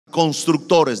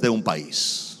constructores de un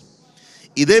país.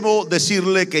 Y debo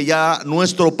decirle que ya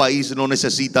nuestro país no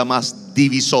necesita más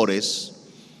divisores,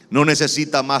 no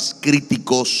necesita más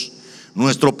críticos.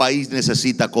 Nuestro país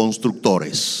necesita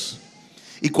constructores.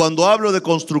 Y cuando hablo de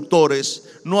constructores,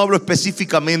 no hablo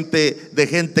específicamente de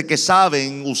gente que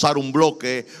saben usar un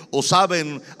bloque, o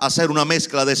saben hacer una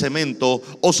mezcla de cemento,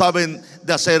 o saben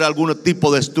de hacer algún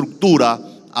tipo de estructura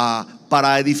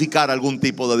para edificar algún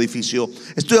tipo de edificio.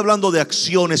 Estoy hablando de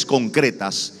acciones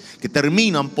concretas que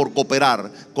terminan por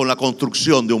cooperar con la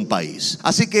construcción de un país.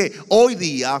 Así que hoy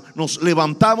día nos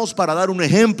levantamos para dar un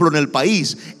ejemplo en el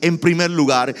país, en primer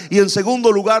lugar, y en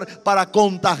segundo lugar para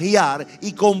contagiar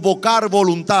y convocar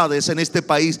voluntades en este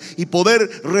país y poder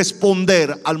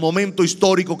responder al momento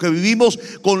histórico que vivimos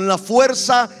con la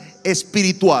fuerza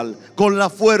espiritual, con la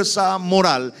fuerza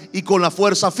moral y con la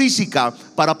fuerza física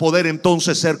para poder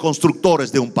entonces ser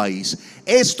constructores de un país.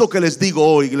 Esto que les digo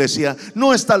hoy, iglesia,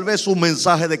 no es tal vez un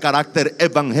mensaje de carácter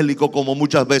evangélico como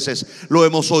muchas veces lo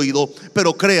hemos oído,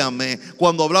 pero créanme,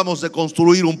 cuando hablamos de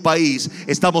construir un país,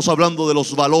 estamos hablando de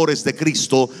los valores de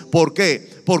Cristo. ¿Por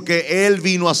qué? Porque Él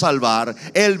vino a salvar,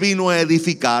 Él vino a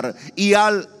edificar, y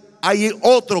hay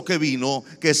otro que vino,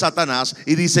 que es Satanás,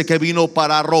 y dice que vino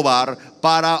para robar,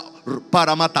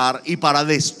 para matar y para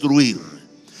destruir.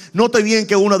 Note bien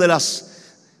que una de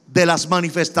las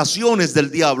manifestaciones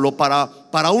del diablo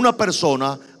para una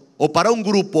persona, o para un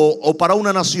grupo, o para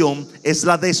una nación, es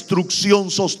la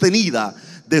destrucción sostenida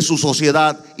de su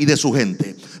sociedad y de su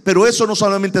gente. Pero eso no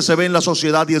solamente se ve en la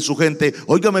sociedad y en su gente.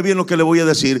 Óigame bien lo que le voy a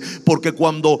decir, porque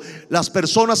cuando las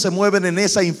personas se mueven en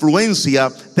esa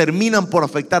influencia, terminan por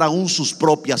afectar aún sus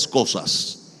propias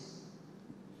cosas.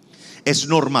 Es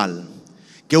normal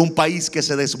que un país que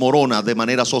se desmorona de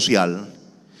manera social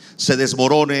se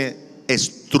desmorone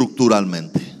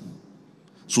estructuralmente.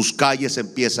 Sus calles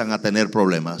empiezan a tener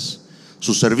problemas,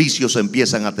 sus servicios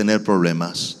empiezan a tener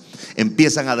problemas,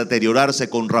 empiezan a deteriorarse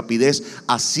con rapidez,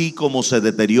 así como se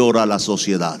deteriora la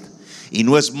sociedad. Y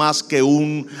no es más que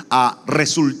un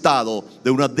resultado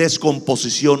de una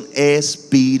descomposición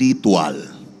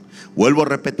espiritual. Vuelvo a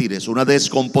repetir, es una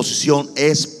descomposición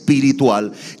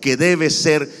espiritual que debe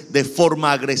ser de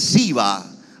forma agresiva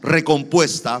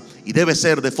recompuesta, y debe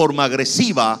ser de forma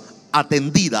agresiva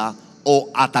atendida o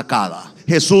atacada.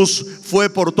 Jesús fue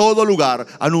por todo lugar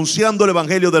anunciando el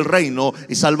evangelio del reino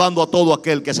y salvando a todo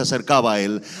aquel que se acercaba a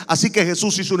él. Así que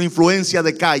Jesús hizo una influencia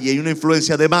de calle y una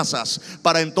influencia de masas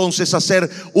para entonces hacer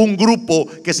un grupo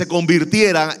que se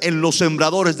convirtiera en los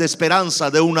sembradores de esperanza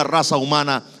de una raza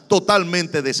humana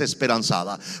totalmente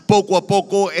desesperanzada. Poco a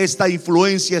poco esta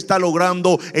influencia está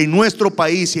logrando en nuestro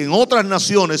país y en otras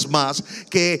naciones más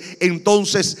que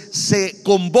entonces se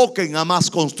convoquen a más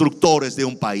constructores de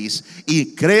un país.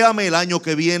 Y créame, el año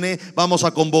que viene vamos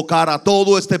a convocar a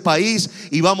todo este país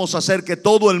y vamos a hacer que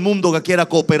todo el mundo que quiera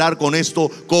cooperar con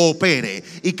esto coopere,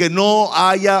 y que no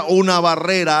haya una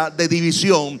barrera de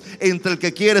división entre el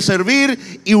que quiere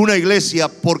servir y una iglesia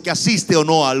porque asiste o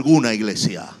no a alguna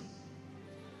iglesia.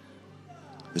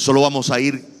 Eso lo vamos a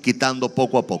ir quitando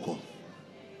poco a poco.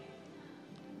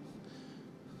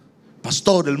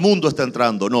 Pastor, el mundo está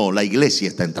entrando. No, la iglesia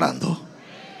está entrando.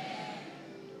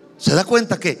 ¿Se da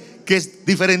cuenta que es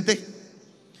diferente?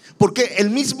 Porque el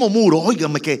mismo muro,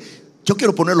 óigame, que yo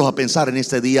quiero ponerlos a pensar en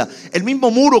este día. El mismo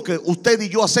muro que usted y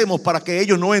yo hacemos para que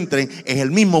ellos no entren es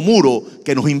el mismo muro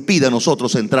que nos impide a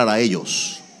nosotros entrar a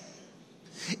ellos.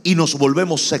 Y nos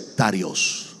volvemos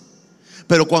sectarios.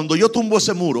 Pero cuando yo tumbo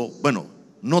ese muro, bueno,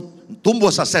 no tumbo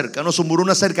esa cerca, no es un muro,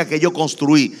 una cerca que yo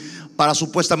construí para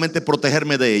supuestamente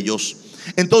protegerme de ellos,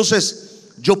 entonces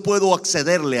yo puedo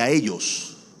accederle a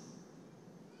ellos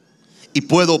y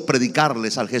puedo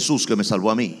predicarles al Jesús que me salvó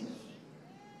a mí,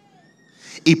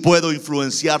 y puedo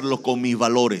influenciarlos con mis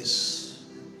valores.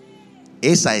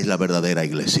 Esa es la verdadera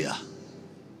iglesia.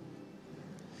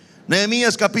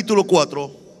 Nehemías capítulo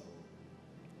 4,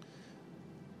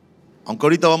 aunque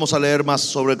ahorita vamos a leer más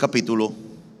sobre el capítulo.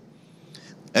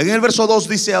 En el verso 2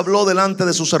 dice: habló delante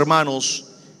de sus hermanos.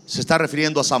 Se está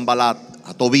refiriendo a Sanbalat,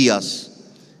 a Tobías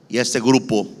y a este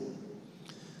grupo.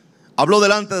 Habló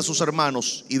delante de sus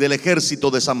hermanos y del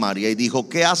ejército de Samaria y dijo: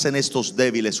 ¿qué hacen estos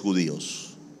débiles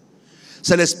judíos?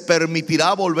 ¿Se les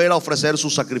permitirá volver a ofrecer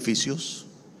sus sacrificios?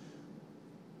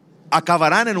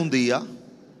 ¿Acabarán en un día?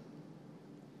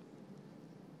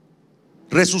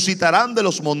 ¿Resucitarán de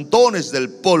los montones del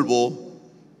polvo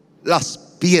las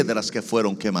piedras que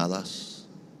fueron quemadas?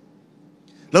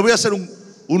 Le voy a hacer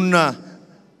una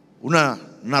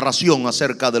narración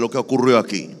acerca de lo que ocurrió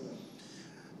aquí.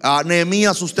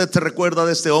 Nehemías, usted se recuerda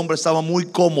de este hombre, estaba muy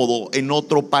cómodo en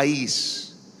otro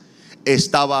país.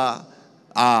 Estaba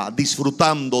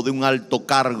disfrutando de un alto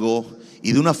cargo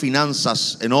y de unas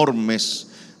finanzas enormes,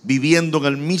 viviendo en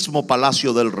el mismo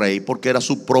palacio del rey, porque era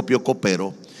su propio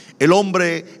copero. El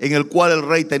hombre en el cual el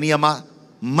rey tenía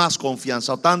más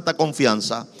confianza, o tanta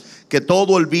confianza, que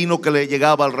todo el vino que le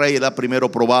llegaba al rey era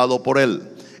primero probado por él.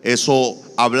 Eso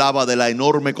hablaba de la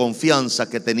enorme confianza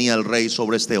que tenía el rey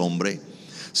sobre este hombre.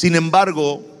 Sin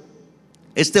embargo,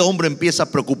 este hombre empieza a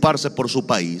preocuparse por su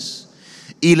país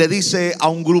y le dice a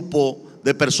un grupo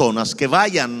de personas que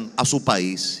vayan a su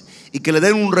país y que le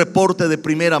den un reporte de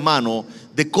primera mano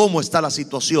de cómo está la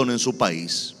situación en su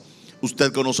país.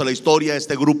 Usted conoce la historia.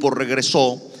 Este grupo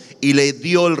regresó y le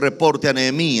dio el reporte a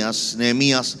Nehemías.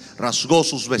 Nehemías rasgó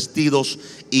sus vestidos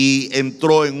y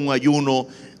entró en un ayuno,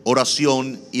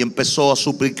 oración, y empezó a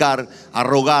suplicar, a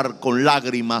rogar con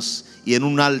lágrimas y en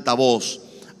una alta voz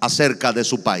acerca de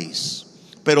su país.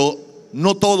 Pero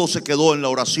no todo se quedó en la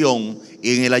oración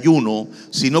y en el ayuno,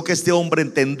 sino que este hombre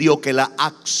entendió que la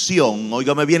acción,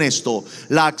 óigame bien esto,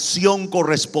 la acción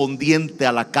correspondiente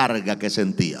a la carga que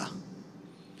sentía.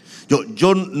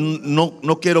 Yo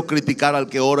no quiero criticar al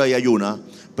que ora y ayuna,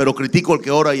 pero critico al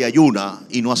que ora y ayuna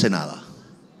y no hace nada,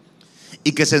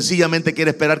 y que sencillamente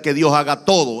quiere esperar que Dios haga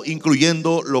todo,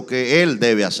 incluyendo lo que él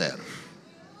debe hacer.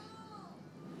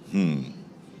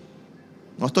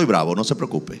 No estoy bravo, no se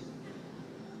preocupe,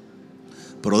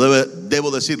 pero debo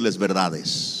decirles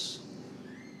verdades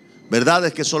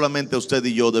que solamente usted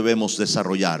y yo debemos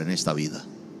desarrollar en esta vida.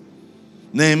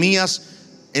 Nehemías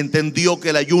entendió que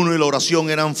el ayuno y la oración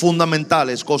eran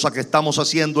fundamentales, cosa que estamos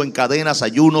haciendo en cadenas,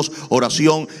 ayunos,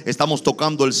 oración. Estamos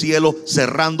tocando el cielo,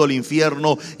 cerrando el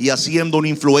infierno y haciendo una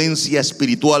influencia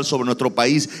espiritual sobre nuestro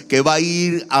país que va a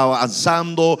ir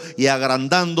avanzando y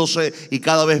agrandándose, y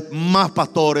cada vez más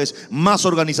pastores, más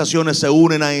organizaciones se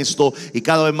unen a esto, y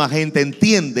cada vez más gente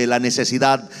entiende la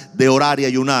necesidad de orar y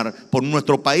ayunar por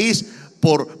nuestro país,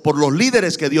 por los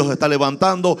líderes que Dios está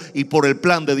levantando y por el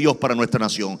plan de Dios para nuestra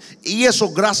nación. Y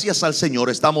eso, gracias al Señor,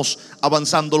 estamos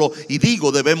avanzándolo, y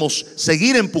digo, debemos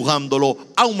seguir empujándolo,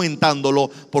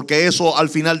 aumentándolo, porque eso al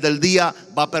final del día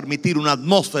va a permitir una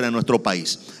atmósfera en nuestro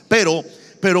país. Pero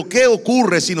 ¿qué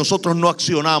ocurre si nosotros no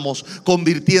accionamos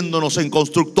convirtiéndonos en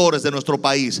constructores de nuestro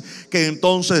país? Que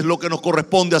entonces lo que nos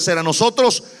corresponde hacer a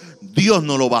nosotros, Dios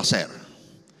no lo va a hacer.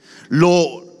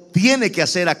 Lo tiene que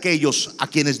hacer aquellos a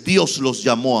quienes Dios los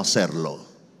llamó a hacerlo.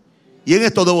 Y en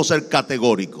esto debo ser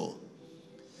categórico.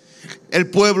 El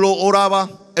pueblo oraba,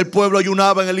 el pueblo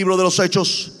ayunaba en el libro de los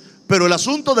Hechos, pero el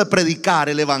asunto de predicar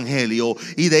el evangelio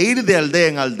y de ir de aldea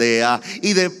en aldea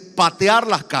y de patear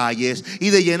las calles y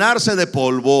de llenarse de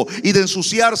polvo y de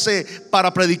ensuciarse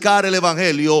para predicar el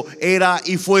evangelio era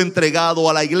y fue entregado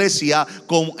a la iglesia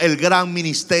con el gran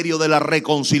ministerio de la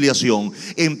reconciliación.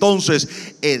 Entonces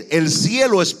el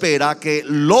cielo espera que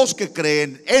los que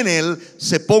creen en él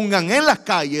se pongan en las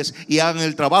calles y hagan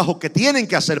el trabajo que tienen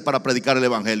que hacer para predicar el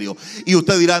evangelio. Y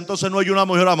usted dirá, entonces no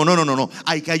ayunamos y oramos. No,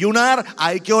 hay que ayunar,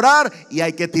 hay que orar y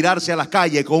hay que tirarse a las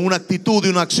calles con una actitud y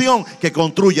una acción que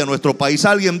construya nuestro país.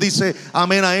 ¿Alguien dice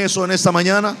amén a eso en esta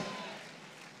mañana?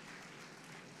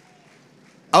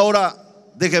 Ahora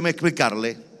déjeme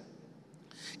explicarle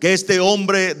que este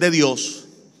hombre de Dios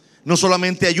no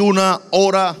solamente ayuna,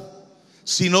 ora,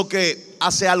 sino que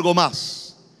hace algo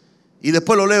más. Y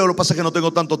después lo leo, lo que pasa es que no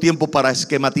tengo tanto tiempo para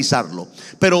esquematizarlo.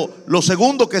 Pero lo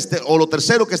segundo lo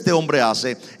tercero que este hombre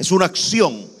hace es una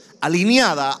acción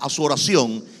alineada a su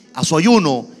oración, a su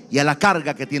ayuno y a la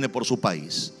carga que tiene por su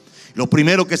país. Lo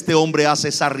primero que este hombre hace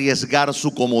es arriesgar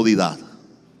su comodidad.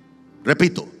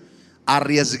 Repito,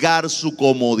 arriesgar su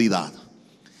comodidad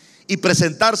y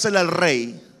presentársela al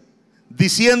rey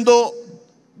diciendo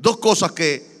dos cosas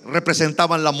que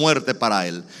representaban la muerte para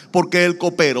él. Porque el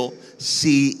copero,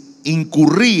 si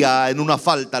incurría en una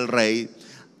falta al rey,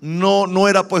 no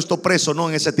era puesto preso. No,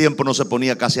 en ese tiempo no se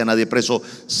ponía casi a nadie preso,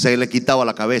 se le quitaba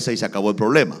la cabeza y se acabó el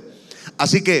problema.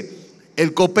 Así que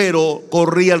el copero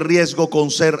corría el riesgo con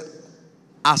ser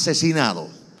asesinado,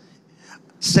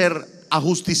 ser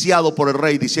ajusticiado por el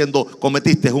rey, diciendo: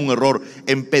 cometiste un error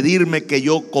en pedirme que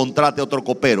yo contrate a otro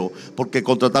copero, porque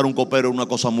contratar un copero es una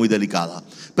cosa muy delicada.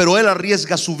 Pero él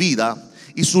arriesga su vida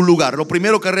y su lugar. Lo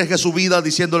primero que arriesga su vida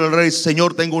diciéndole al rey: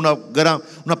 Señor, tengo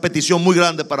una petición muy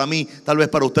grande para mí, tal vez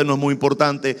para usted no es muy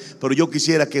importante, pero yo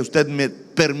quisiera que usted me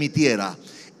permitiera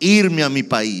irme a mi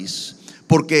país,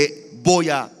 porque voy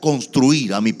a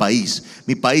construir a mi país.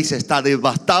 Mi país está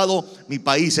devastado, mi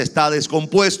país está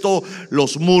descompuesto,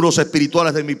 los muros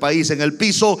espirituales de mi país en el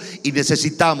piso, y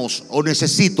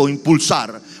necesito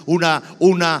impulsar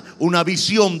una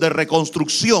visión de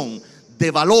reconstrucción de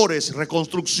valores,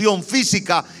 reconstrucción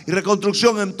física y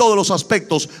reconstrucción en todos los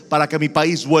aspectos para que mi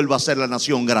país vuelva a ser la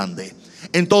nación grande.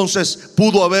 Entonces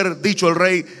pudo haber dicho el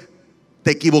rey: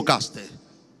 te equivocaste,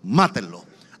 mátenlo.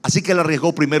 Así que él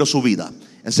arriesgó primero su vida.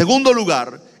 En segundo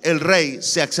lugar, el rey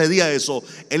se accedía a eso.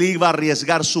 Él iba a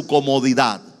arriesgar su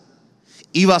comodidad.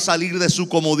 Iba a salir de su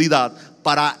comodidad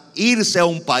para irse a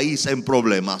un país en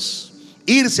problemas,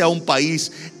 irse a un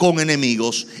país con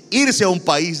enemigos, irse a un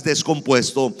país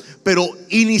descompuesto, pero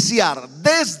iniciar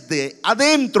desde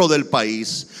adentro del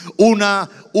país una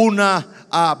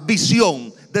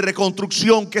visión de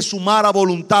reconstrucción que sumara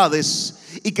voluntades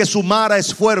y que sumara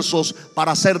esfuerzos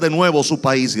para hacer de nuevo su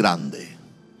país grande.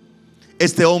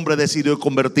 Este hombre decidió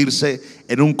convertirse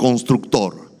en un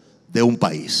constructor de un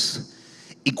país.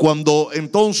 Y cuando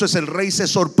entonces el rey se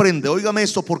sorprende, óigame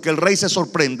esto, porque el rey se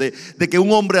sorprende de que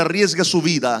un hombre arriesgue su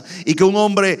vida y que un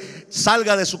hombre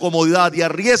salga de su comodidad y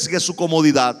arriesgue su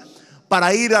comodidad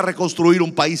para ir a reconstruir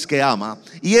un país que ama.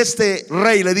 Y este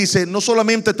rey le dice: no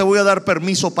solamente te voy a dar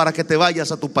permiso para que te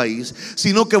vayas a tu país,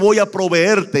 sino que voy a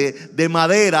proveerte de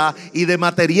madera y de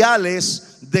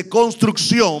materiales de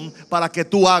construcción para que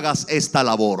tú hagas esta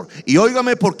labor. Y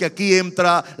óigame, porque aquí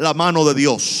entra la mano de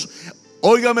Dios.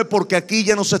 Óigame, porque aquí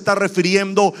ya no se está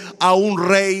refiriendo a un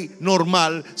rey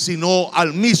normal, sino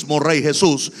al mismo rey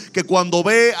Jesús, que cuando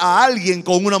ve a alguien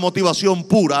con una motivación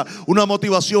pura, una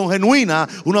motivación genuina,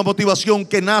 una motivación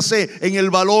que nace en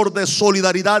el valor de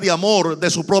solidaridad y amor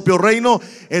de su propio reino,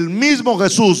 el mismo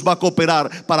Jesús va a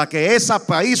cooperar para que ese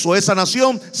país o esa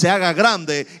nación se haga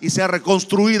grande y sea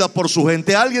reconstruida por su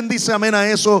gente. ¿Alguien dice amén a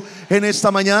eso en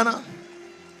esta mañana?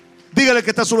 Dígale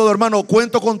que está a su lado: hermano,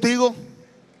 cuento contigo.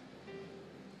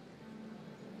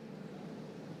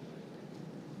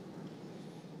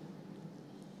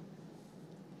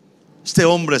 Este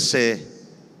hombre se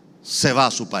va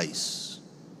a su país.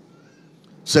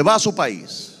 Se va a su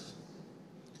país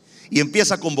y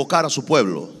empieza a convocar a su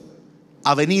pueblo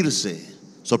a venirse.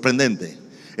 Sorprendente.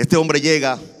 Este hombre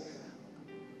llega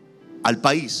al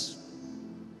país,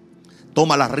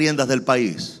 toma las riendas del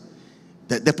país.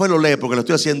 Después lo lee, porque le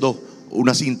estoy haciendo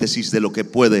una síntesis de lo que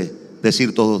puede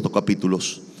decir todos estos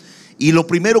capítulos. Y lo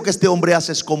primero que este hombre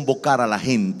hace es convocar a la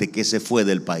gente que se fue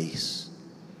del país.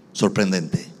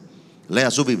 Sorprendente. Lea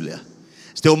su Biblia.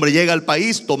 Este hombre llega al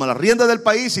país, toma las riendas del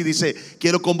país y dice: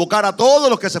 quiero convocar a todos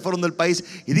los que se fueron del país.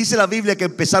 Y dice la Biblia que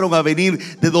empezaron a venir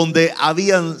de donde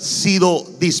habían sido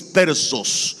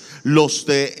dispersos los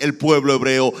del pueblo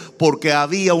hebreo, porque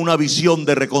había una visión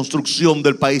de reconstrucción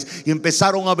del país, y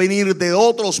empezaron a venir de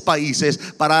otros países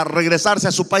para regresarse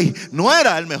a su país. No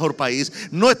era el mejor país,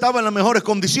 no estaba en las mejores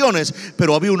condiciones,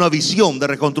 pero había una visión de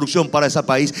reconstrucción para ese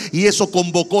país, y eso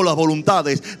convocó las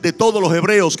voluntades de todos los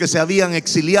hebreos que se habían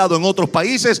exiliado en otros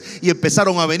países, y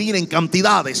empezaron a venir en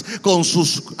cantidades con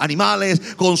sus animales,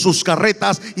 con sus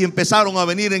carretas, y empezaron a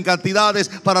venir en cantidades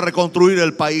para reconstruir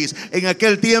el país. En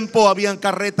aquel tiempo habían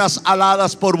carretas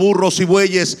aladas por burros y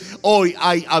bueyes. Hoy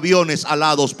hay aviones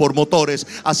alados por motores.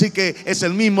 Así que es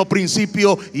el mismo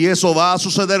principio, y eso va a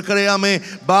suceder, créame.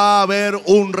 Va a haber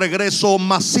un regreso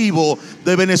masivo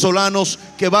de venezolanos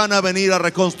que van a venir a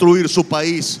reconstruir su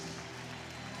país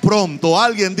pronto.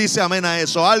 ¿Alguien dice amén a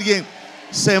eso? ¿Alguien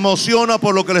se emociona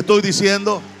por lo que le estoy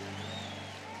diciendo?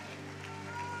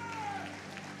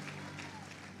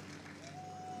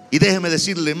 Y déjeme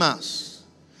decirle más.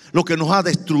 Lo que nos ha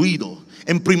destruido,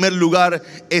 en primer lugar,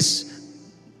 es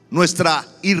nuestra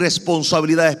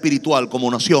irresponsabilidad espiritual como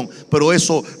nación. Pero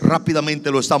eso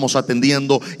rápidamente lo estamos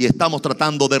atendiendo y estamos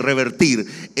tratando de revertir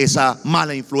esa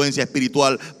mala influencia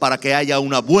espiritual para que haya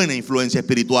una buena influencia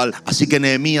espiritual. Así que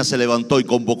Nehemías se levantó y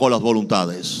convocó las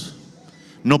voluntades.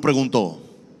 No preguntó: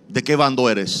 ¿de qué bando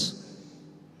eres?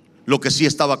 Lo que sí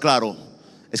estaba claro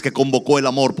es que convocó el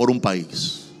amor por un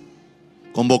país.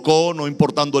 Convocó, no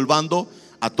importando el bando,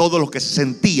 a todos los que se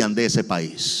sentían de ese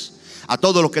país, a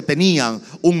todos los que tenían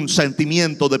un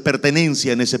sentimiento de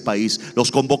pertenencia en ese país. Los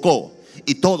convocó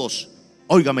y todos,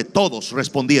 óigame, todos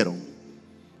respondieron.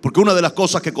 Porque una de las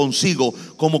cosas que consigo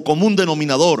como común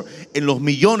denominador en los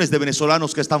millones de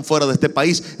venezolanos que están fuera de este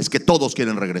país es que todos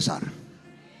quieren regresar.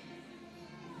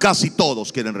 Casi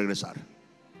todos quieren regresar.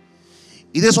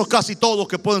 Y de esos casi todos,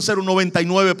 que pueden ser un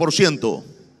 99%,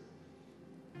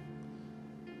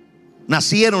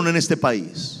 nacieron en este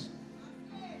país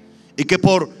y que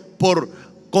por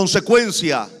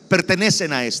consecuencia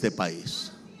pertenecen a este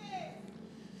país.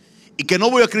 Y que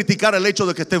no voy a criticar el hecho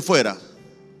de que estén fuera,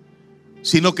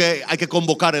 sino que hay que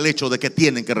convocar el hecho de que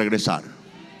tienen que regresar.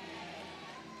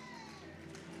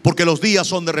 Porque los días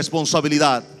son de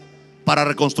responsabilidad para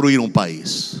reconstruir un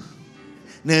país.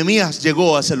 Nehemías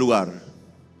llegó a ese lugar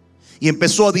y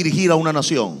empezó a dirigir a una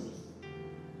nación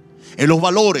en los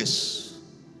valores,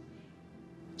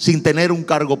 sin tener un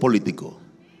cargo político,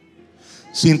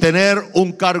 sin tener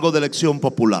un cargo de elección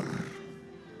popular,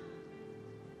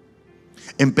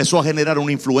 empezó a generar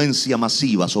una influencia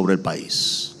masiva sobre el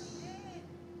país.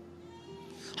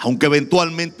 Aunque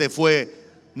eventualmente fue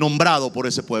nombrado por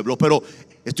ese pueblo, pero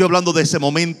estoy hablando de ese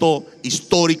momento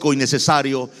histórico y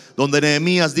necesario donde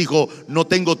Nehemías dijo: no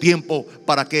tengo tiempo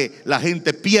para que la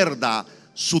gente pierda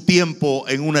su tiempo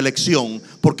en una elección,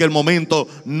 porque el momento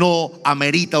no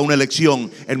amerita una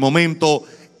elección, el momento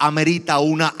amerita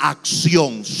una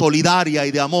acción solidaria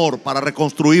y de amor para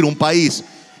reconstruir un país,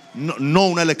 no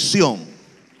una elección.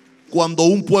 Cuando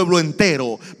un pueblo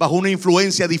entero, bajo una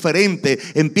influencia diferente,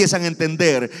 empiezan a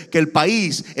entender que el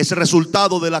país es el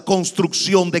resultado de la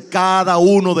construcción de cada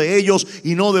uno de ellos,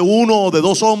 y no de uno o de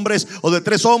dos hombres o de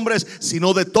tres hombres,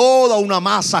 sino de toda una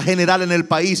masa general en el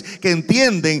país, que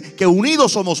entienden que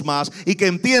unidos somos más, y que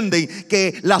entienden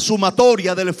que la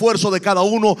sumatoria del esfuerzo de cada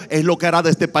uno es lo que hará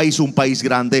de este país un país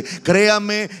grande.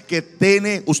 Créame que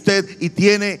tiene usted y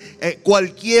tiene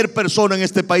cualquier persona en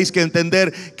este país que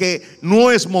entender que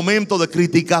no es momento de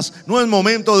críticas, no es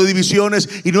momento de divisiones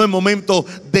y no es momento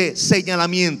de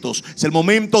señalamientos. Es el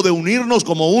momento de unirnos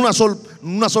como una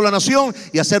sola nación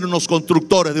y hacernos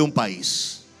constructores de un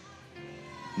país.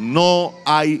 No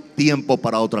hay tiempo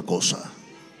para otra cosa.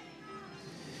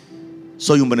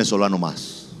 Soy un venezolano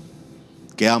más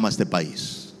que ama este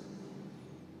país,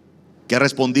 que ha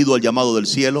respondido al llamado del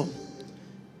cielo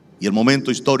y el momento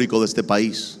histórico de este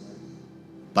país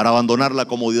para abandonar la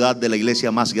comodidad de la iglesia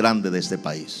más grande de este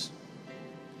país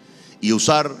y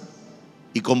usar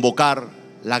y convocar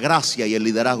la gracia y el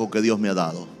liderazgo que Dios me ha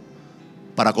dado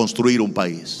para construir un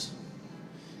país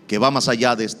que va más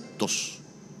allá de estos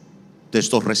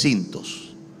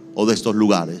recintos o de estos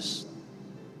lugares,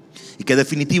 y que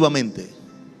definitivamente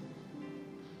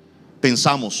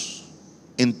pensamos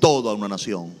en toda una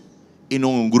nación y no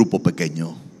en un grupo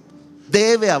pequeño.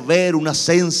 Debe haber una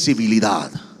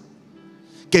sensibilidad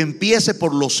que empiece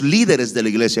por los líderes de la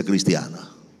iglesia cristiana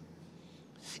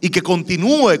y que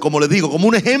continúe, como les digo, como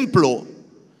un ejemplo,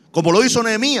 como lo hizo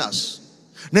Nehemías.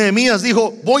 Nehemías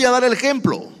dijo: voy a dar el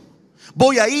ejemplo,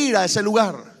 voy a ir a ese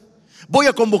lugar, voy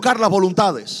a convocar las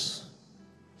voluntades.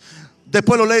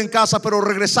 Después lo lee en casa, pero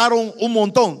regresaron un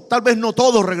montón. Tal vez no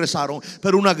todos regresaron,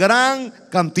 pero una gran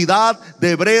cantidad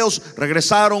de hebreos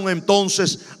regresaron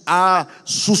entonces a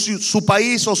su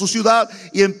país o su ciudad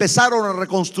y empezaron a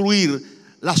reconstruir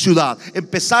la ciudad.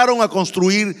 Empezaron a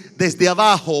construir desde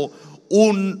abajo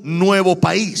un nuevo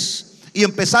país y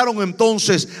empezaron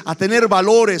entonces a tener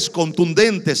valores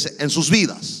contundentes en sus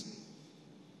vidas.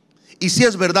 Y sí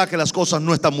es verdad que las cosas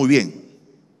no están muy bien,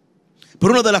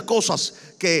 pero una de las cosas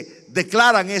que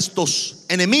declaran estos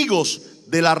enemigos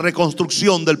de la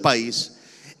reconstrucción del país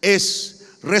es: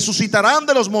 resucitarán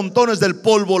de los montones del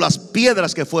polvo las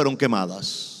piedras que fueron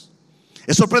quemadas.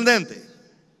 Es sorprendente,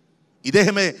 y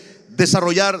déjeme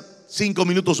desarrollar 5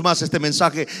 minutos más este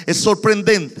mensaje. Es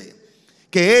sorprendente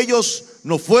que ellos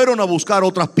no fueron a buscar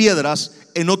otras piedras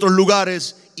en otros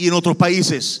lugares y en otros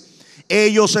países.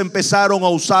 Ellos empezaron a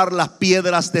usar las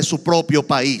piedras de su propio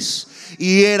país.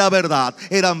 Y era verdad,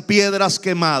 eran piedras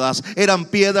quemadas, eran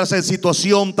piedras en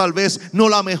situación tal vez no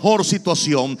la mejor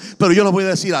situación. Pero yo les voy a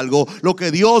decir algo: lo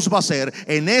que Dios va a hacer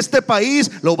en este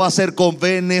país lo va a hacer con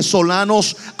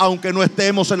venezolanos, aunque no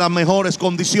estemos en las mejores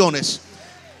condiciones.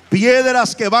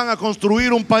 Piedras que van a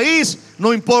construir un país,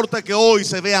 no importa que hoy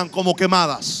se vean como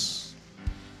quemadas.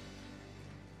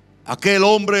 Aquel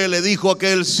hombre le dijo a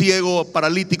aquel ciego,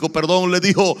 paralítico, le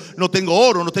dijo: no tengo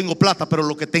oro, no tengo plata, pero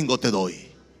lo que tengo te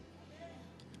doy.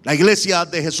 La iglesia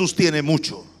de Jesús tiene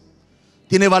mucho,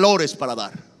 tiene valores para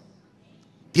dar,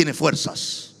 tiene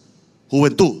fuerzas,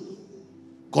 juventud,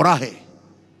 coraje.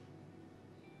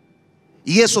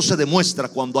 Y eso se demuestra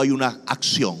cuando hay una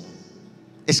acción.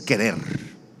 Es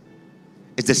querer.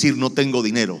 Es decir, no tengo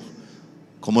dinero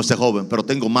como este joven, pero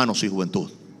tengo manos y juventud.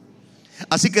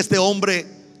 Así que este hombre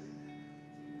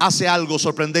hace algo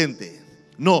sorprendente.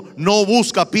 No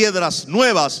busca piedras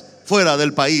nuevas fuera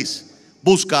del país,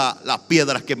 busca las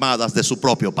piedras quemadas de su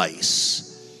propio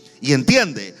país. Y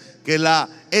entiende que la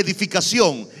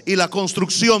edificación y la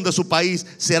construcción de su país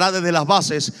será desde las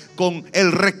bases con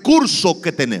el recurso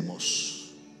que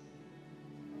tenemos.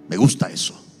 Me gusta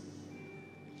eso.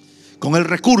 Con el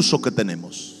recurso que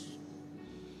tenemos.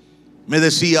 Me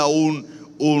decía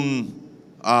un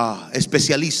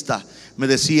especialista, me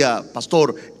decía: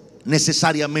 pastor,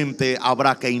 necesariamente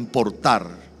habrá que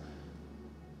importar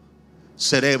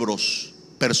cerebros,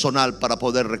 personal, para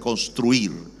poder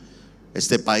reconstruir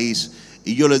este país.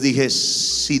 Y yo les dije: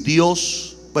 si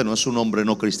Dios, bueno, es un hombre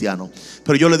no cristiano,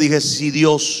 pero yo le dije: si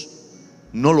Dios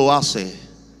no lo hace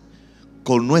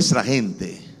con nuestra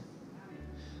gente,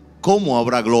 ¿cómo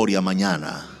habrá gloria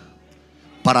mañana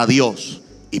para Dios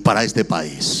y para este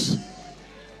país?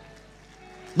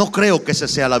 No creo que esa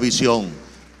sea la visión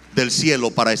del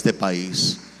cielo para este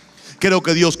país. Creo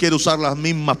que Dios quiere usar las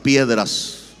mismas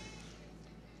piedras,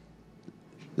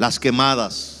 las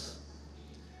quemadas,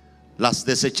 las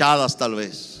desechadas tal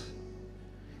vez,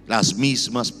 las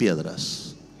mismas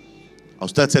piedras. A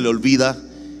usted se le olvida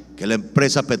que la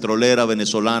empresa petrolera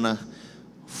venezolana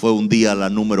fue un día la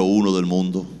número 1 del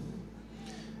mundo,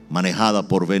 manejada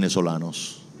por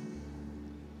venezolanos.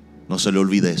 No se le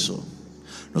olvide eso.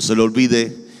 No se le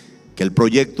olvide que el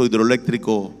proyecto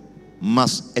hidroeléctrico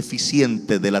más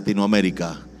eficiente de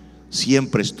Latinoamérica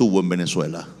siempre estuvo en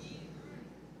Venezuela.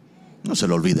 No se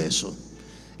le olvide eso.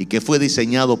 Y que fue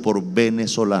diseñado por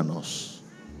venezolanos.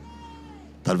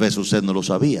 Tal vez usted no lo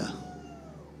sabía,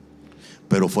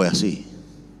 pero fue así.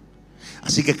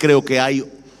 Así que creo que hay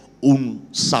un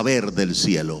saber del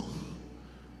cielo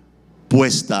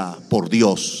puesta por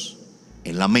Dios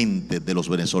en la mente de los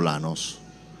venezolanos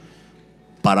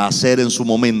para hacer en su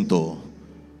momento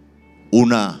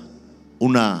una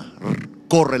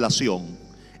correlación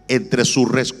entre su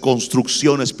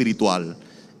reconstrucción espiritual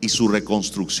y su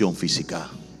reconstrucción física.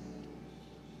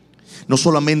 No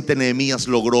solamente Nehemías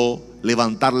logró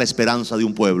levantar la esperanza de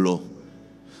un pueblo,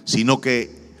 sino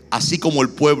que así como el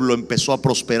pueblo empezó a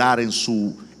prosperar en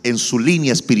su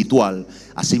línea espiritual,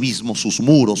 asimismo sus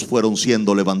muros fueron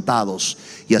siendo levantados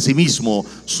y asimismo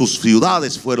sus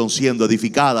ciudades fueron siendo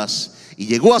edificadas, y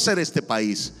llegó a ser este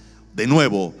país de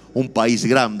nuevo un país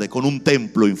grande con un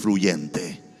templo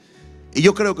influyente. Y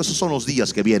yo creo que esos son los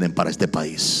días que vienen para este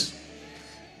país.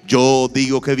 Yo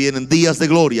digo que vienen días de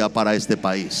gloria para este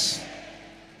país.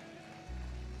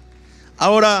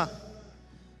 Ahora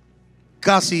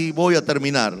casi voy a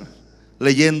terminar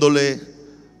leyéndole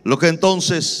lo que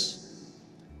entonces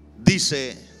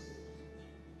dice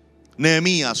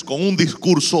Nehemías con un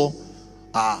discurso.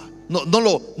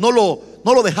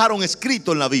 No lo dejaron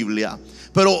escrito en la Biblia,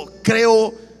 pero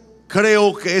creo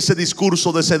que ese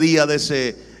discurso de ese día, de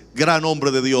ese gran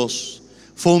hombre de Dios,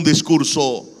 fue un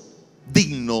discurso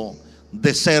digno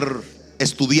de ser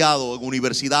estudiado en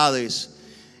universidades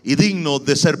y digno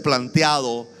de ser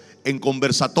planteado en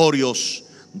conversatorios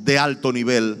de alto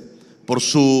nivel por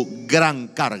su gran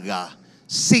carga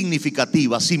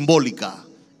significativa, simbólica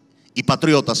y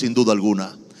patriota sin duda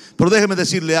alguna. Pero déjeme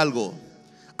decirle algo,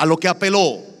 a lo que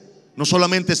apeló, no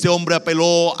solamente este hombre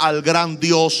apeló al gran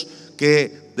Dios,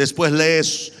 que después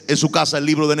lees en su casa el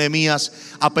libro de Nehemías,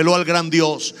 apeló al gran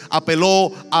Dios,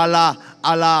 apeló a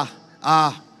la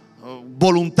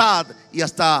voluntad y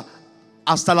hasta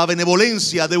la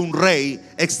benevolencia de un rey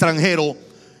extranjero,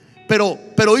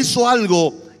 pero hizo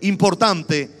algo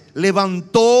importante.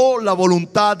 Levantó la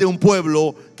voluntad de un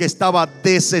pueblo que estaba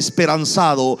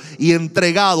desesperanzado y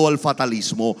entregado al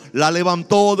fatalismo. La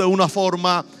levantó de una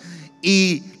forma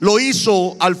y lo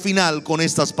hizo al final con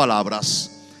estas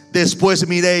palabras: después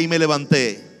miré y me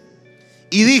levanté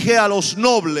y dije a los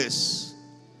nobles,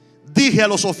 dije a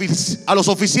los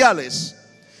oficiales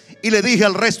y le dije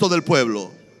al resto del pueblo: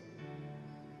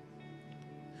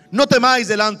 no temáis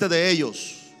delante de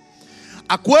ellos.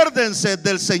 Acuérdense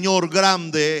del Señor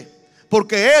grande,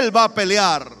 porque Él va a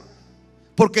pelear.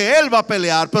 Porque Él va a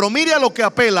pelear. Pero mire a lo que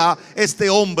apela este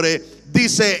hombre.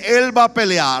 Dice: Él va a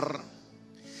pelear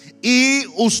y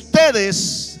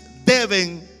ustedes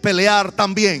deben pelear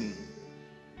también.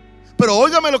 Pero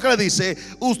óigame lo que le dice: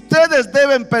 ustedes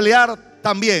deben pelear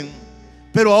también,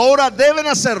 pero ahora deben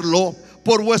hacerlo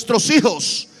por vuestros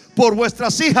hijos, por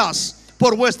vuestras hijas,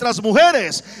 por vuestras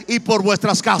mujeres y por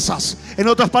vuestras casas. En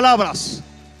otras palabras,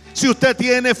 si usted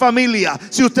tiene familia,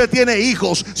 si usted tiene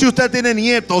hijos, si usted tiene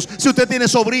nietos, si usted tiene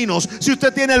sobrinos, si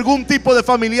usted tiene algún tipo de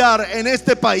familiar en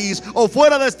este país o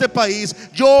fuera de este país,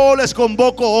 yo les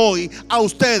convoco hoy a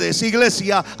ustedes,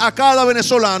 iglesia, a cada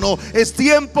venezolano. Es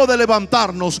tiempo de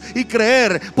levantarnos y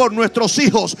creer por nuestros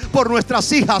hijos, por nuestras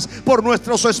hijas, por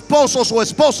nuestros esposos o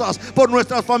esposas, por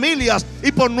nuestras familias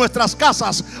y por nuestras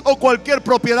casas o cualquier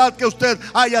propiedad que usted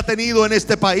haya tenido en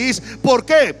este país. ¿Por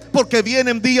qué? Porque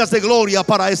vienen días de gloria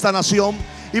para esta nación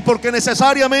y porque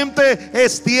necesariamente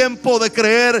es tiempo de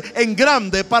creer en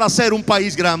grande para ser un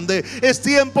país grande. Es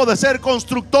tiempo de ser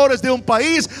constructores de un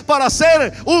país para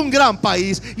ser un gran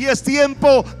país. Y es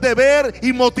tiempo de ver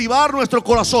y motivar nuestro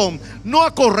corazón, no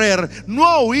a correr, no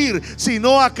a huir,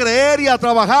 sino a creer y a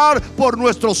trabajar por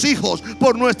nuestros hijos,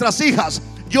 por nuestras hijas.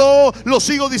 yo lo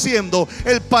sigo diciendo,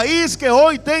 el país que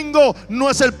hoy tengo no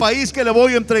es el país que le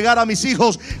voy a entregar a mis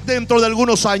hijos dentro de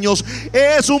algunos años.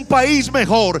 Es un país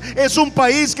mejor, es un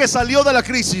país que salió de la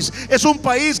crisis, es un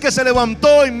país que se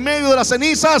levantó en medio de las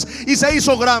cenizas y se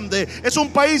hizo grande, es un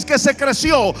país que se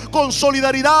creció con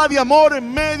solidaridad y amor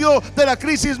en medio de la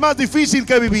crisis más difícil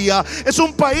que vivía. Es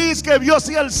un país que vio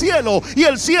hacia el cielo y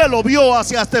el cielo vio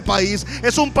hacia este país.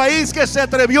 Es un país que se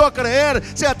atrevió a creer,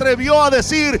 se atrevió a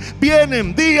decir: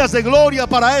 vienen días de gloria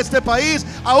para este país,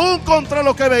 aún contra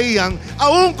lo que veían,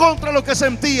 aún contra lo que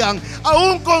sentían,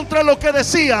 aún contra lo que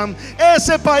decían.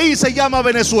 Ese país se llama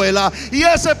Venezuela, y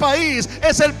ese país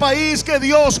es el país que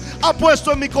Dios ha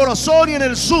puesto en mi corazón y en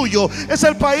el suyo. Es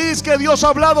el país que Dios ha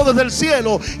hablado desde el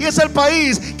cielo, y es el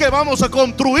país que vamos a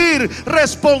construir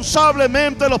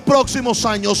responsablemente los próximos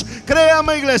años.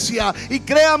 Créame, iglesia, y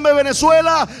créanme,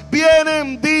 Venezuela,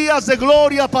 vienen días de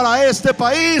gloria para este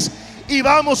país, y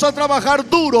vamos a trabajar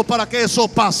duro para que eso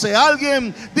pase.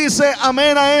 ¿Alguien dice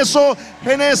amén a eso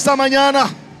en esta mañana?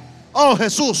 Oh,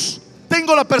 Jesús,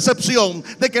 tengo la percepción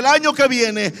de que el año que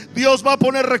viene Dios va a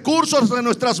poner recursos en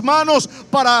nuestras manos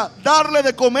para darle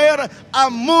de comer a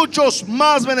muchos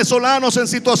más venezolanos en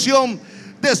situación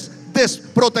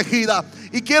desprotegida.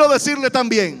 Y quiero decirle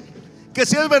también que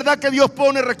si es verdad que Dios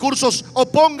pone recursos o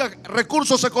ponga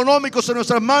recursos económicos en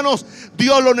nuestras manos,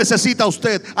 Dios lo necesita a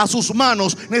usted, a sus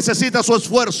manos, necesita su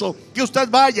esfuerzo. Que usted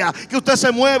vaya, que usted se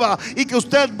mueva y que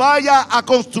usted vaya a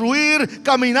construir,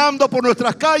 caminando por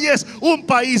nuestras calles, un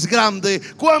país grande.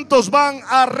 ¿Cuántos van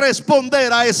a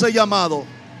responder a ese llamado?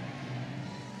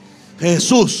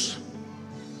 Jesús,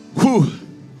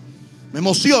 me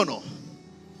emociono,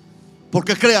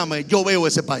 porque créame, yo veo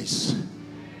ese país.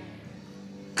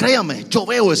 Créame, yo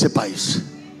veo ese país.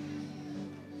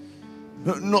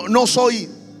 No soy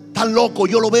tan loco,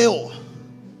 yo lo veo.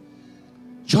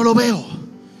 Yo lo veo.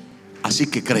 Así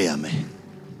que créame,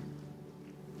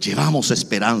 llevamos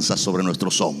esperanza sobre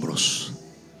nuestros hombros,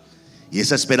 y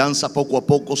esa esperanza poco a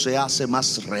poco se hace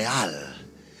más real.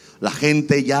 La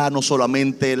gente ya no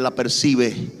solamente la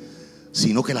percibe,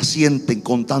 sino que la sienten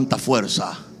con tanta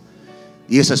fuerza.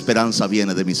 Y esa esperanza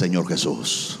viene de mi Señor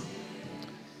Jesús.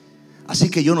 Así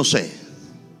que yo no sé,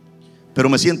 pero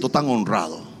me siento tan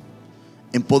honrado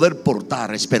en poder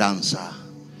portar esperanza,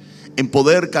 en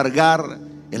poder cargar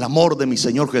el amor de mi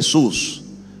Señor Jesús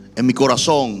en mi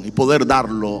corazón y poder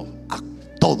darlo a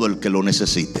todo el que lo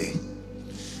necesite.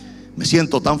 Me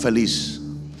siento tan feliz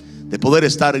de poder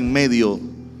estar en medio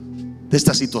de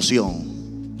esta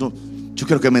situación. Yo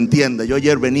quiero que me entienda. Yo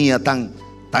ayer venía tan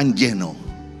lleno,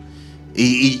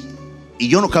 y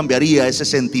yo no cambiaría ese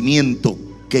sentimiento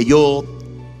que yo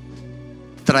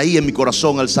traía en mi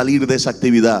corazón al salir de esa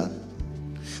actividad,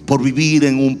 por vivir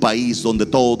en un país donde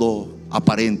todo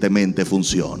aparentemente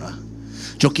funciona.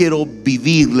 Yo quiero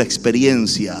vivir la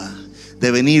experiencia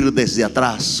de venir desde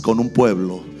atrás con un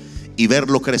pueblo y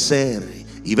verlo crecer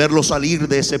y verlo salir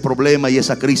de ese problema y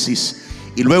esa crisis,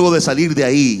 y luego de salir de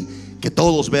ahí, que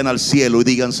todos vean al cielo y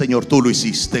digan: Señor, tú lo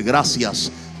hiciste,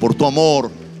 gracias por tu amor,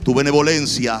 tu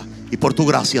benevolencia y por tu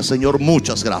gracia, Señor,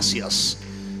 muchas gracias.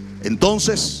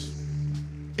 Entonces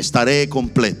estaré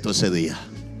completo ese día.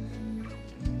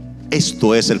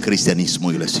 Esto es el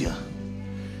cristianismo, iglesia.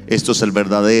 Esto es el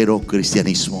verdadero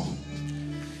cristianismo.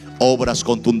 Obras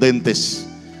contundentes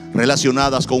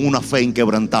relacionadas con una fe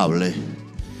inquebrantable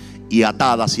y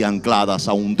atadas y ancladas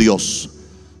a un Dios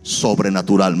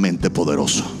sobrenaturalmente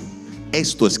poderoso.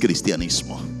 Esto es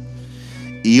cristianismo.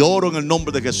 Y oro en el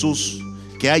nombre de Jesús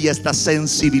que haya esta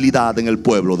sensibilidad en el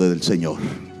pueblo del Señor.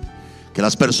 Que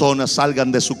las personas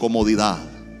salgan de su comodidad,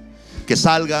 que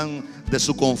salgan de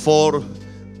su confort,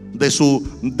 de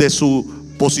su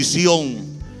posición,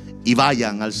 y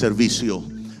vayan al servicio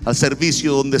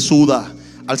donde suda,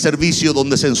 al servicio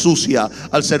donde se ensucia,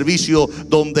 al servicio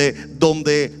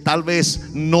donde tal vez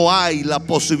no hay la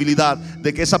posibilidad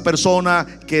de que esa persona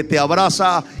que te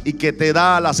abraza y que te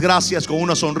da las gracias con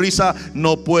una sonrisa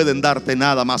no pueden darte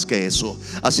nada más que eso.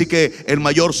 Así que el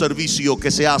mayor servicio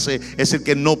que se hace es el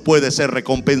que no puede ser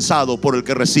recompensado por el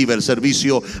que recibe el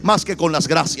servicio, más que con las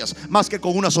gracias, más que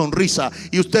con una sonrisa.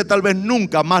 Y usted tal vez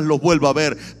nunca más lo vuelva a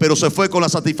ver, pero se fue con la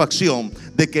satisfacción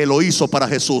de que lo hizo para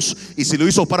Jesús. Y si lo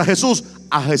hizo para Jesús,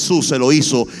 a Jesús se lo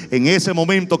hizo en ese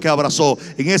momento que abrazó,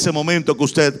 en ese momento que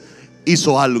usted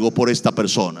hizo algo por esta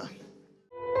persona.